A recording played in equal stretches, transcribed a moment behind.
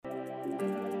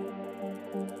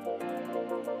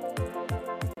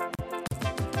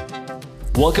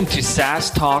Welcome to SaaS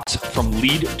Talks from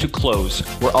Lead to Close,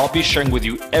 where I'll be sharing with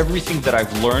you everything that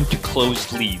I've learned to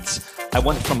close leads. I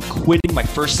went from quitting my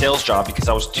first sales job because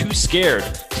I was too scared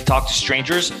to talk to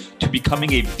strangers to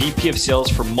becoming a VP of sales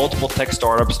for multiple tech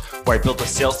startups where I built a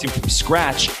sales team from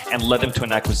scratch and led them to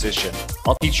an acquisition.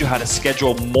 I'll teach you how to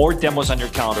schedule more demos on your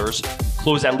calendars,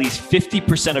 close at least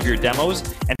 50% of your demos,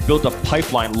 and build a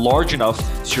pipeline large enough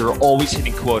so you're always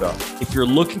hitting quota. If you're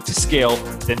looking to scale,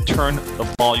 then turn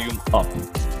the volume up.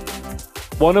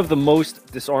 One of the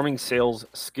most disarming sales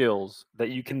skills that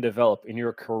you can develop in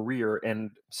your career and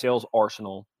sales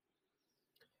arsenal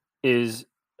is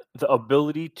the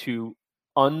ability to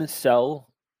unsell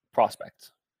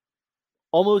prospects,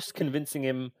 almost convincing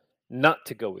him not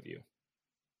to go with you.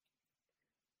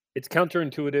 It's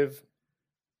counterintuitive,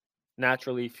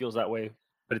 naturally feels that way,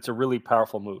 but it's a really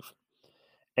powerful move.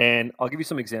 And I'll give you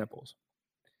some examples.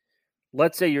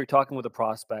 Let's say you're talking with a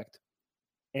prospect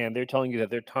and they're telling you that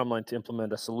their timeline to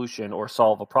implement a solution or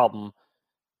solve a problem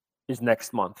is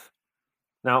next month.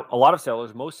 Now, a lot of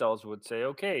sellers, most sellers would say,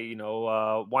 okay,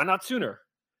 why not sooner?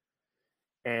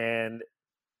 And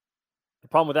the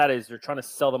problem with that is they're trying to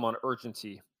sell them on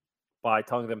urgency by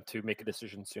telling them to make a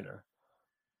decision sooner.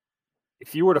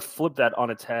 If you were to flip that on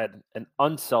its head and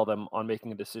unsell them on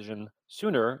making a decision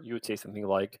sooner, you would say something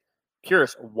like,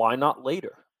 curious, why not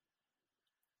later?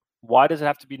 Why does it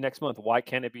have to be next month? Why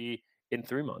can't it be in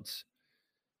 3 months?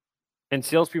 And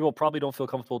salespeople probably don't feel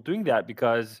comfortable doing that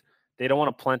because they don't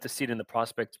want to plant a seed in the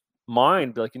prospect's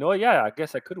mind. Be like, yeah, I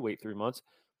guess I could wait 3 months,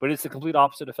 but it's the complete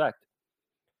opposite effect.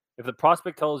 If the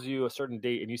prospect tells you a certain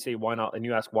date and you say why not, and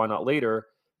you ask why not later,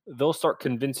 they'll start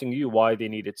convincing you why they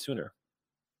need it sooner.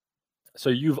 So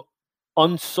you've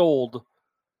unsold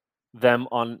them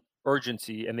on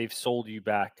urgency and they've sold you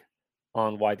back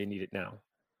on why they need it now.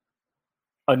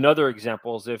 Another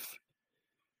example is if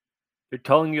they're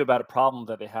telling you about a problem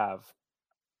that they have,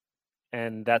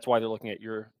 and that's why they're looking at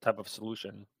your type of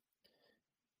solution.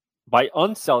 By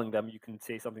unselling them, you can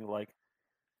say something like,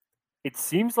 it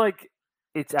seems like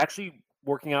it's actually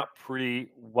working out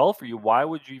pretty well for you. Why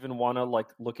would you even want to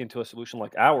look into a solution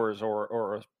like ours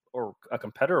or a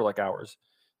competitor like ours?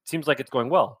 It seems like it's going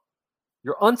well.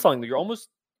 You're unselling them. You're almost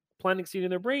planting seed in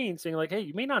their brain saying like, hey,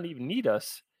 you may not even need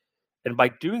us. And by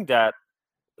doing that,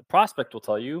 the prospect will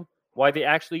tell you why they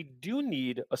actually do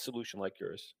need a solution like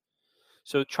yours.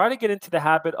 So try to get into the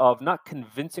habit of not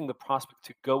convincing the prospect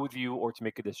to go with you or to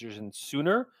make a decision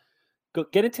sooner.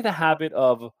 Get into the habit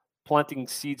of planting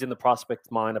seeds in the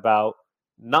prospect's mind about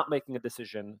not making a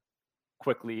decision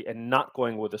quickly and not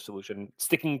going with a solution,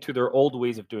 sticking to their old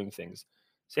ways of doing things.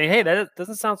 Saying, hey, that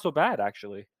doesn't sound so bad,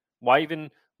 actually. Why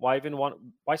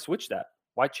switch that?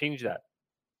 Why change that?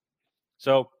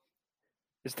 So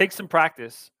this takes some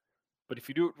practice, but if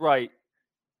you do it right,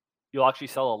 you'll actually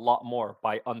sell a lot more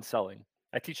by unselling.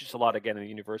 I teach this a lot again in the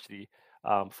university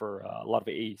for a lot of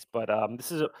AEs, but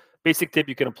this is a basic tip.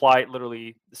 You can apply it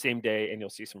literally the same day and you'll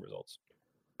see some results.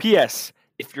 P.S.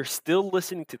 If you're still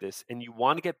listening to this and you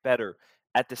want to get better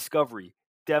at discovery,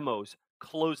 demos,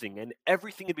 closing, and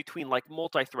everything in between like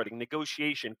multi-threading,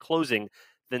 negotiation, closing,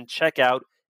 then check out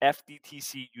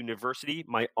FDTC University,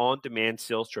 my on-demand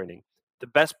sales training. The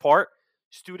best part,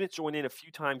 students join in a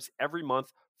few times every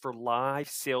month for live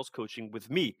sales coaching with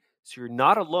me. So you're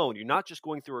not alone. You're not just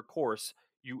going through a course.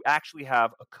 You actually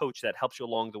have a coach that helps you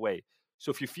along the way.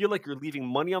 So if you feel like you're leaving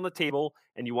money on the table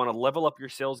and you want to level up your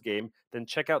sales game, then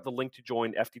check out the link to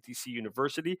join FDTC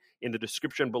University in the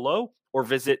description below or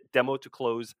visit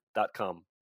demotoclose.com.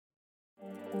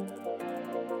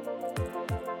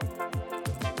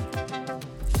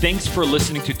 Thanks for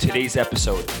listening to today's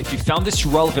episode. If you found this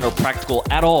relevant or practical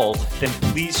at all, then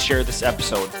please share this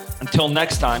episode. Until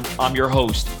next time, I'm your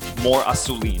host, Mor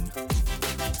Asulin.